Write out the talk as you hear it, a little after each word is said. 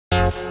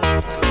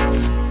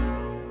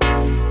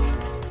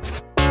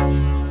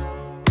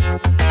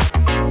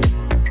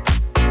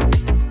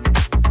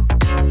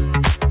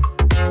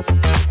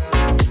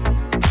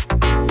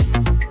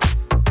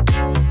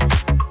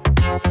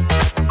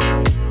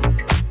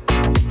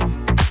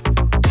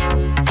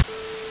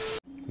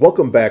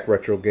Welcome back,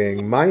 Retro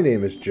Gang. My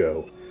name is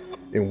Joe,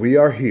 and we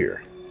are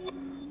here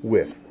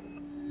with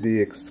the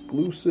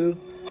exclusive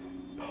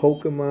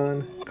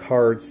Pokemon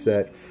card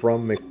set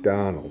from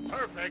McDonald's.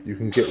 Perfect. You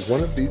can get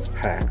one of these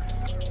packs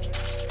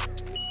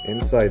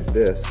inside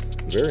this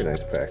very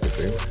nice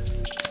packaging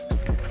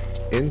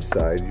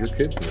inside your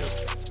kids' meal.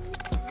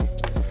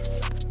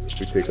 If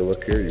we take a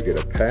look here, you get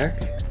a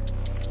pack.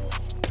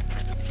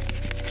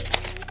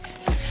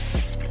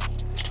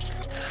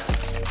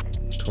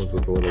 Comes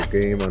with a little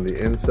game on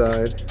the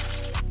inside.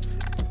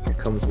 It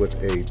comes with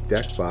a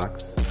deck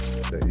box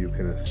that you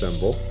can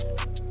assemble.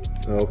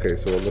 Okay,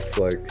 so it looks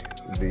like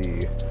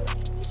the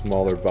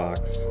smaller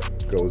box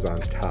goes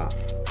on top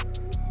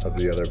of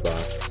the other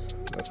box.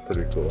 That's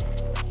pretty cool.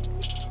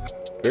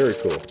 Very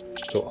cool.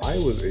 So I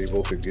was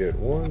able to get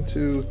 1,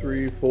 2,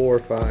 3, 4,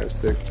 5,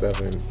 6,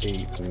 7,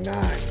 8,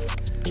 9.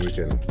 And we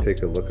can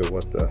take a look at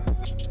what the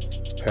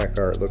pack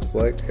art looks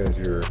like. Has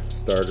your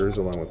starters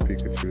along with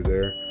Pikachu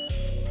there,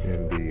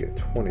 and the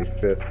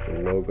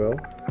 25th logo.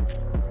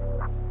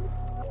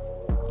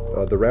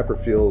 The wrapper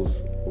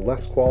feels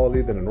less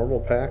quality than a normal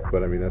pack,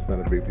 but I mean, that's not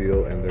a big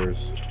deal, and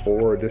there's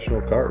 4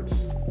 additional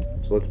cards.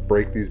 So let's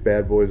break these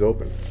bad boys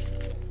open.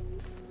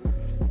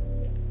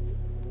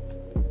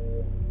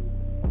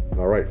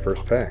 Alright,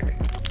 first pack.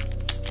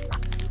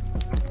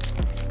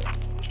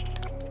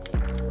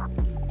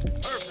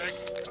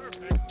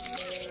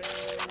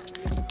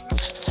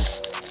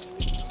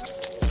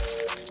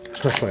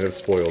 I might have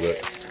spoiled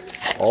it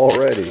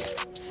already.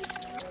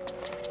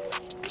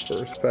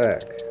 First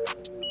pack.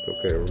 It's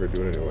okay, we're gonna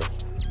do it anyway.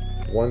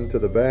 1 to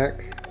the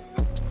back.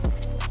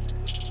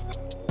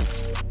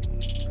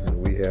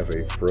 And we have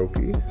a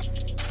Froakie,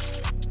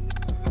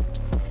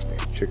 a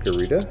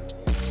Chikorita,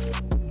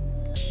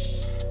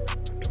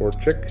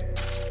 Torchic,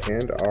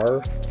 and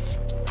our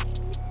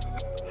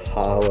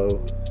Holo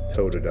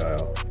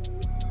Totodile.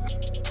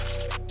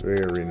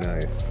 Very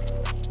nice.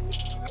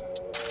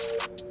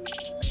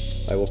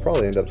 I will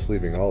probably end up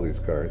sleeving all these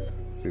cards.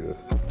 See, the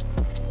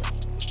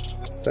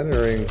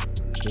centering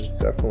is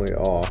definitely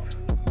off.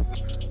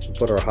 We'll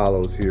put our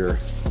holos here,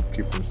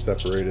 keep them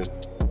separated.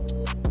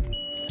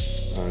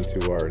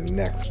 Onto our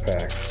next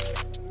pack.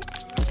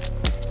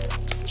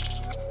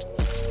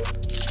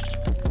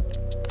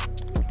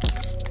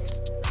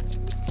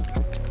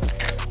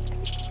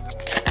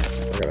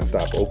 I gotta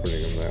stop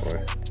opening them that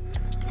way.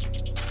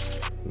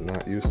 I'm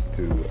not used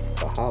to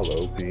the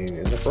holo being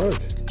in the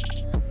front.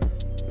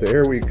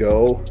 There we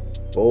go.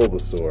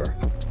 Bulbasaur,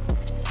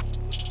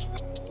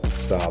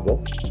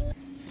 Sobble,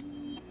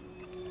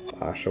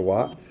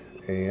 Oshawott,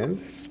 and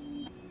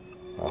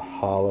a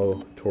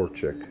Holo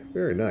Torchic.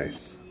 Very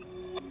nice.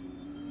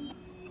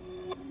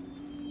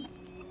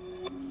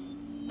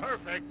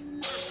 Perfect.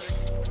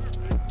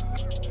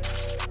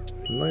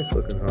 Nice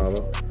looking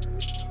holo.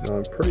 Now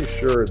I'm pretty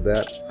sure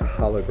that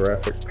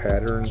holographic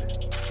pattern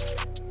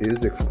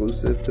is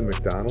exclusive to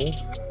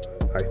McDonald's,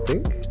 I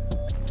think,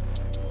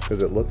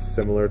 because it looks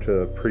similar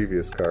to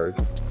previous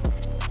cards.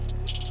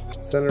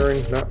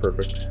 Centering, not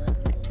perfect.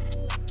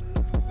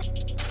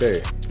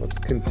 Okay, let's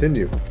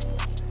continue.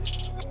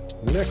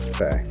 Next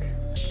pack.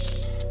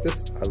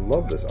 I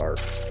love this art.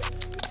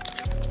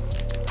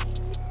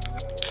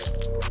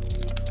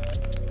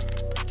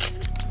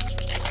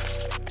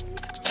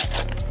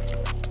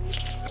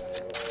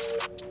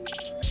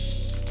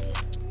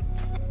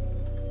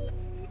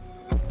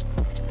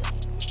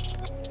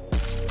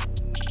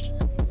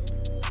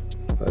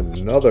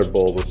 Another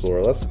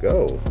Bulbasaur, let's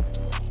go.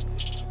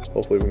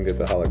 Hopefully we can get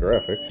the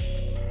holographic.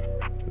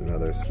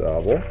 Another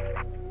Sobble.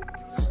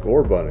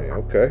 Scorbunny,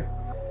 okay.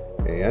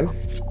 And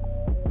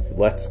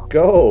let's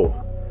go.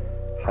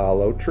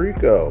 Holo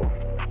Trico.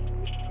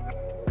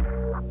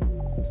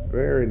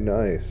 Very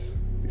nice.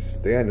 He's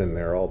standing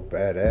there all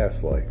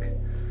badass like.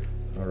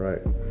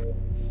 Alright.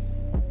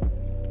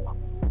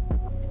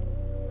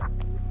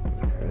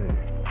 Okay.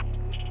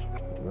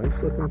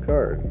 Nice looking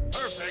card.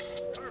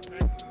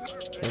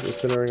 How's the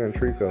centering on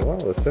Trico? Wow,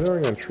 the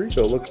centering on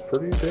Trico looks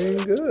pretty dang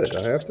good,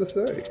 I have to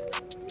say.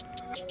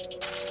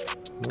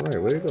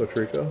 Alright, way to go,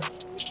 Trico.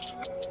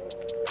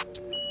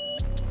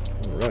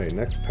 Alright,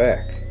 next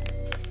pack.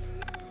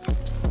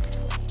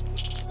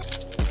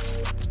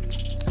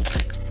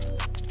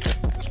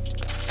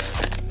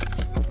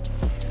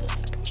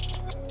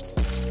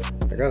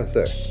 I gotta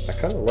say, I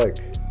kind of like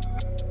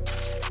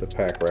the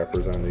pack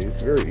wrappers on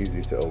these. Very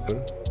easy to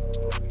open.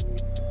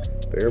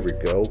 There we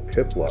go,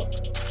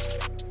 Piplup.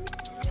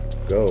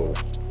 Go.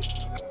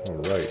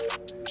 Alright.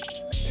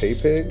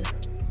 Tapig.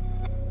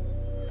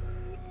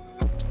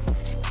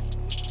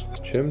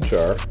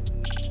 Chimchar.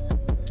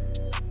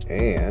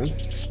 And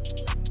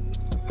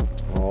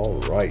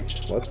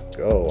alright, let's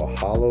go. A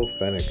Holo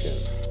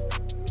Fennekin.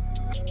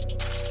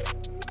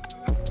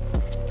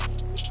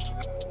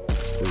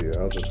 Let's see,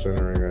 how's the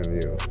centering on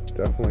you?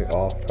 Definitely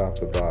off top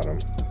to bottom.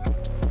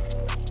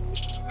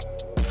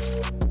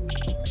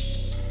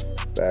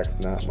 Back's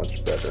not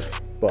much better,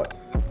 but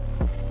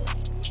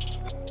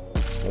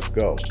let's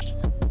go.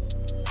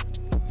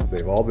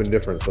 They've all been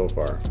different so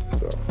far,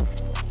 so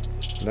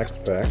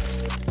Next pack.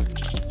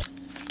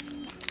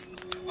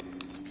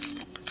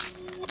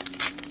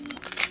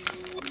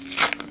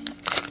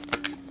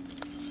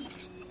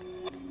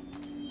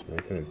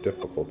 Making it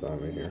difficult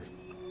on me here.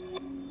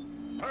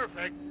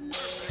 Perfect.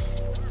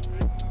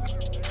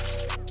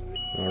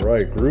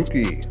 Alright,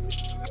 Grookey.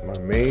 My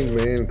main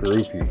man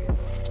Grookey.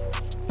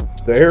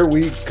 There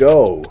we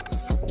go.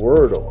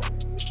 Squirtle.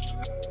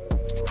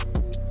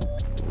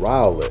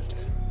 Rowlet.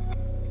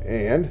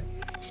 And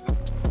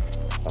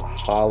a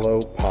holo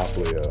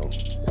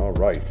Poplio.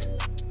 Alright.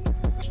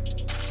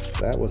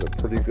 That was a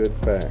pretty good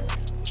pack.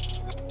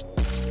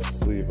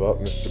 Sleeve up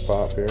Mr.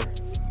 Pop here.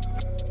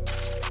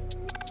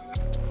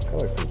 Got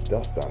like some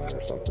dust on it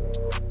or something.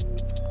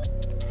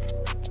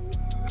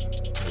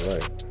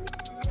 Alright.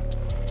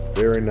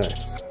 Very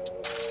nice.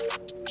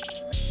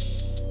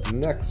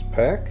 Next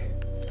pack.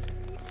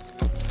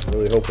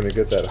 Really hoping to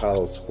get that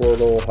holo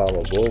Squirtle,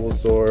 holo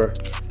Bulbasaur.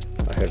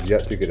 I have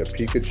yet to get a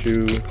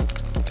Pikachu,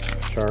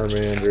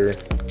 Charmander.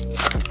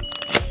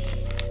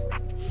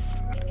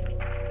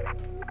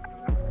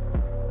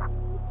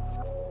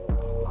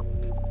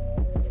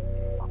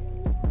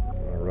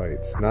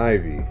 Alright,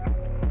 Snivy.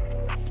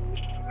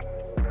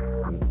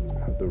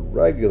 The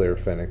regular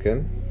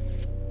Fennekin.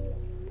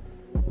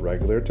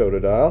 Regular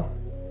Totodile.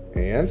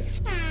 And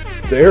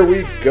there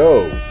we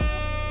go.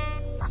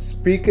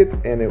 Speak it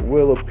and it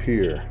will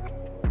appear.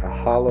 A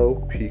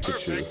holo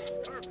Pikachu.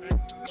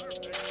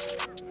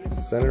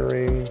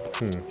 Centering,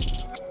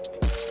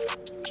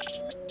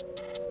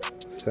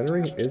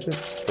 Centering isn't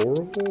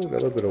horrible. Got a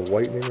little bit of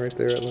whitening right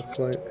there, it looks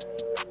like.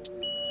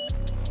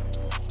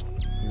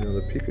 You know,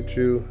 the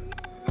Pikachu,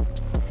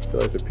 I feel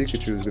like the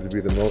Pikachu is going to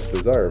be the most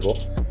desirable.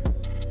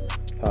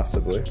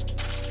 Possibly.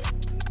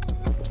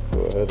 Let's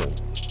go ahead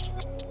and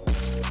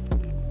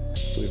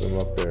leave him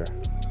up there.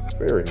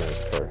 Very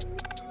nice card.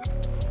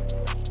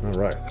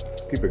 Alright,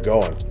 let's keep it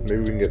going. Maybe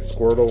we can get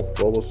Squirtle,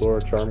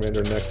 Bulbasaur,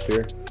 Charmander next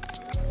here.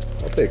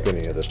 I'll take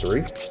any of the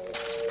three.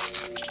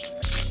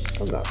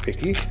 I'm not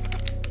picky.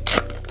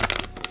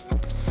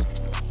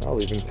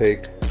 I'll even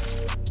take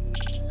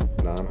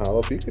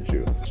non-holo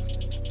Pikachu.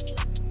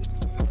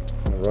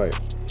 Alright.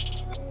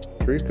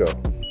 Trico.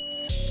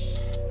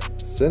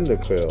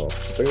 Cyndaquil. I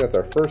think that's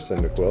our first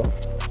Cyndaquil.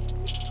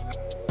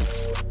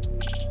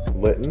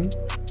 Litten.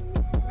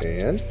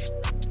 And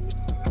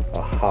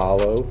a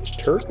holo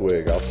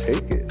Turtwig. I'll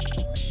take it.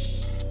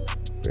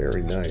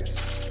 Very nice.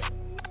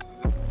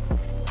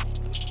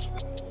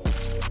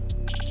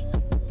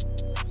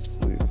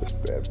 Sleeve this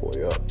bad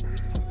boy up.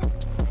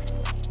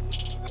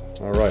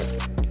 Alright.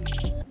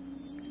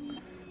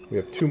 We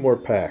have 2 more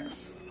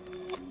packs.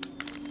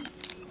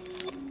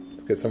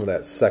 Let's get some of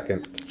that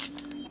second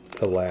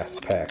to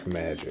last pack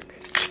magic.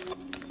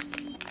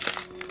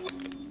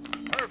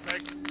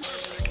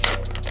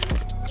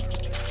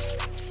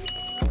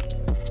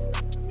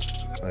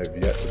 I've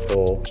yet to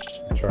pull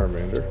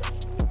Charmander.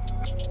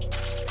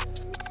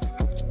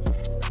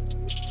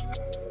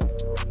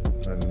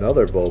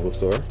 Another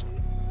Bulbasaur.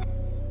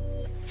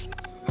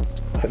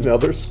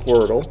 Another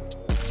Squirtle.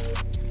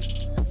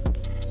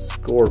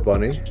 Score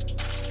Bunny.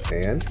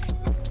 And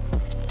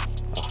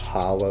a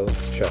holo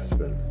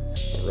Chespin.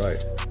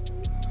 Alright.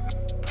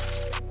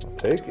 I'll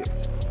take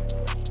it.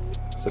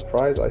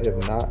 Surprised I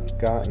have not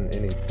gotten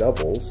any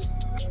doubles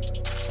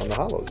on the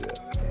holos yet.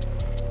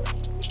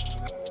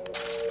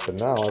 But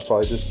now I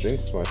probably just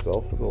jinxed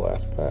myself for the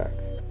last pack.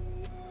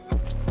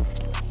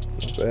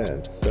 Not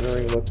bad.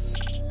 Centering looks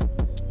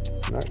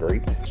not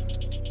great.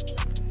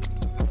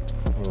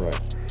 Alright.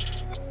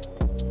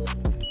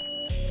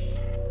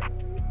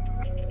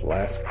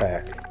 Last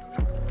pack.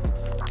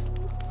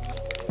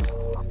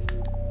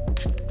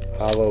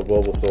 Holo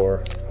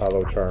Bulbasaur,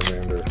 holo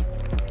Charmander,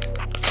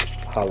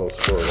 holo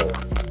Squirtle.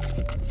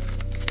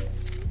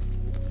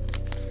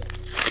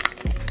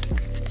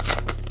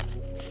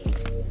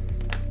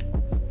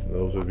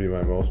 Those would be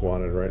my most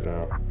wanted right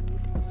now.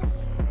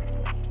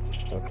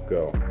 Let's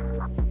go.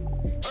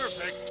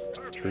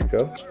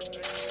 Trico.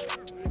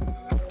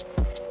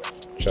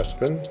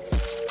 Chespin.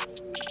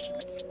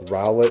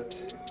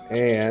 Rowlet.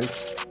 And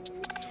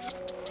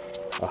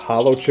a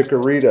holo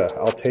Chikorita.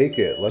 I'll take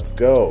it. Let's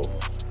go.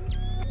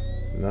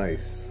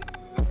 Nice.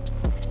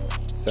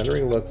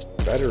 Centering looks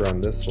better on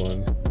this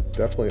one.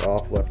 Definitely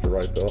off left to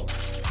right though.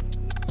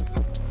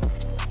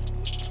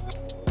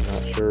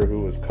 Not sure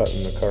who was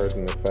cutting the cards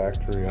in the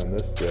factory on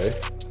this day.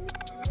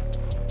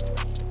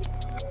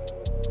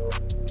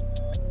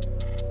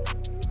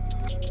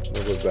 A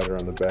little bit better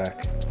on the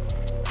back.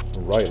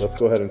 Alright, let's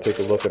go ahead and take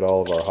a look at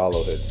all of our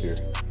holo hits here.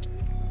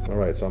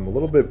 Alright, so I'm a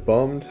little bit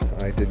bummed.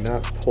 I did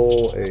not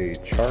pull a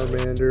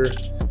Charmander,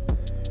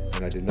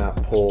 and I did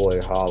not pull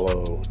a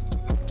holo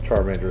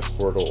Charmander,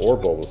 Squirtle, or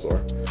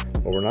Bulbasaur.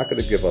 But we're not going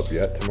to give up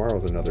yet.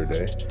 Tomorrow's another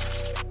day.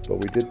 But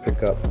we did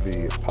pick up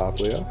the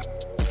Poplio,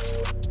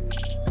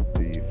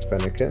 the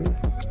Fennekin,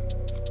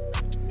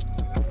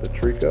 the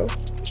Trico,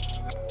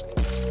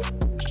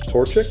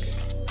 Torchic,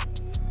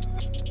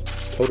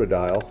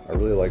 Totodile. I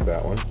really like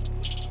that one.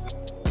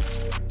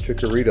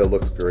 Chikorita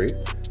looks great.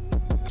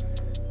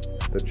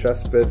 The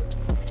Chespin,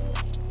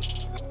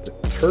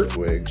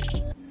 Turtwig.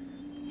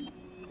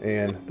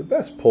 And the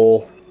best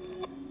pull,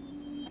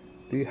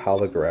 the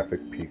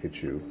holographic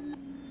Pikachu.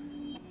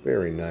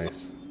 Very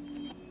nice.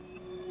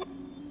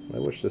 I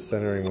wish the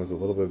centering was a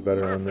little bit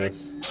better on this.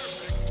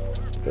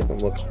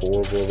 Doesn't look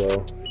horrible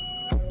though.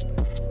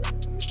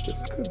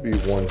 This could be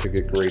one to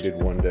get graded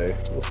one day.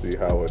 We'll see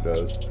how it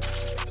does.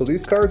 So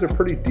these cards are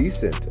pretty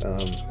decent.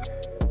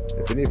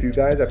 If any of you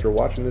guys, after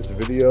watching this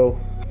video,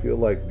 feel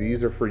like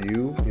these are for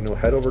you,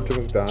 head over to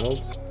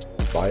McDonald's,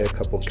 buy a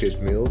couple kids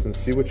meals, and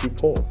see what you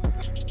pull.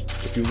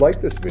 If you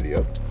like this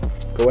video,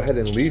 go ahead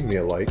and leave me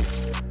a like,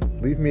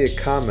 leave me a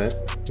comment,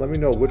 let me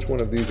know which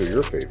one of these are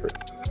your favorite.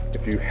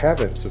 If you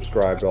haven't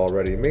subscribed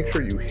already, make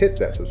sure you hit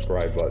that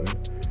subscribe button,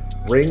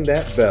 ring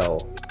that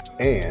bell,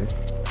 and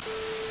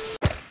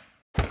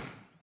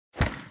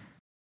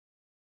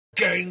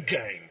Gang,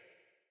 gang.